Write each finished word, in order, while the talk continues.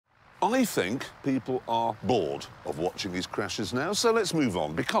I think people are bored of watching these crashes now, so let's move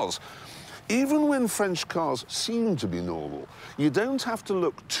on, because even when French cars seem to be normal, you don't have to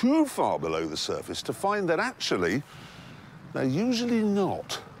look too far below the surface to find that actually they're usually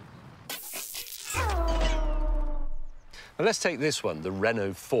not. Now let's take this one, the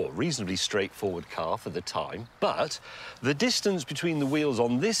Renault 4. Reasonably straightforward car for the time, but the distance between the wheels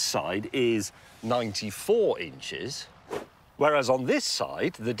on this side is 94 inches, whereas on this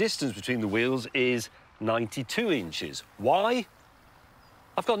side, the distance between the wheels is 92 inches. Why?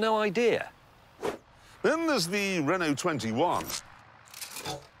 I've got no idea. Then there's the Renault 21.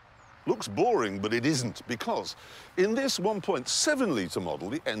 Looks boring, but it isn't, because in this 1.7-litre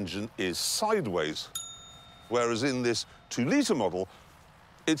model, the engine is sideways, whereas in this 2-litre model,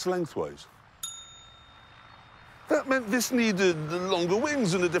 it's lengthways. That meant this needed longer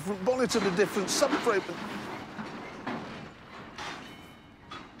wings and a different bonnet and a different subframe.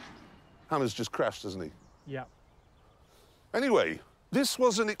 Hammond's just crashed, hasn't he? Yeah. Anyway, this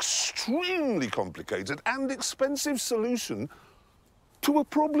was an extremely complicated and expensive solution to a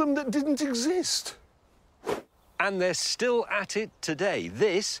problem that didn't exist. And they're still at it today.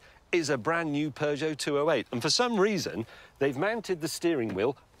 This is a brand new Peugeot 208, and for some reason, they've mounted the steering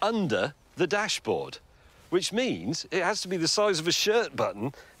wheel under the dashboard, which means it has to be the size of a shirt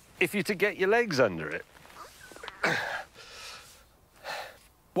button if you're to get your legs under it.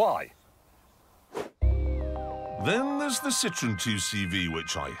 Why? Then there's the Citroën 2CV,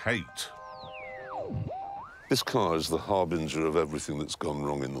 which I hate. This car is the harbinger of everything that's gone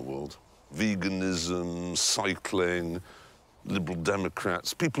wrong in the world. Veganism, cycling, Liberal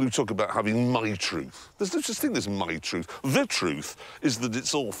Democrats, people who talk about having my truth. There's no such thing as my truth. The truth is that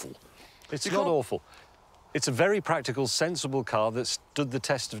it's awful. It's not awful. It's a very practical, sensible car that stood the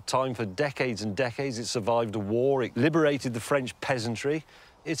test of time for decades and decades. It survived a war. It liberated the French peasantry.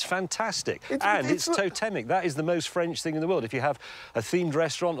 It's fantastic. It's totemic. That is the most French thing in the world. If you have a themed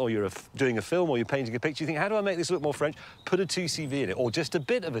restaurant or you're doing a film or you're painting a picture, you think, how do I make this look more French? Put a 2CV in it, or just a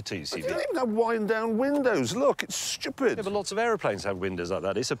bit of a 2CV. You don't even have wind-down windows. Look, it's stupid. Yeah, but lots of aeroplanes have windows like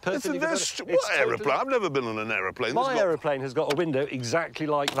that. It's a perfectly... What aeroplane? I've never been on an aeroplane. My aeroplane has got a window exactly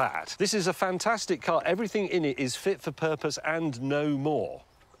like that. This is a fantastic car. Everything in it is fit for purpose and no more.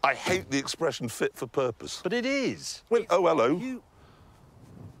 I hate the expression fit for purpose. But it is. Well, oh, hello.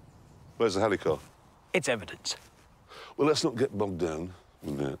 Where's the helicar? It's evidence. Well, let's not get bogged down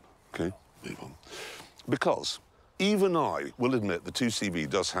in that, OK? Move on. Because even I will admit the 2CV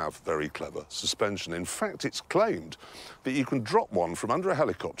does have very clever suspension. In fact, it's claimed that you can drop one from under a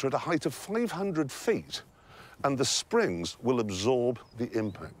helicopter at a height of 500 feet, and the springs will absorb the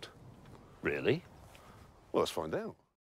impact. Really? Well, let's find out.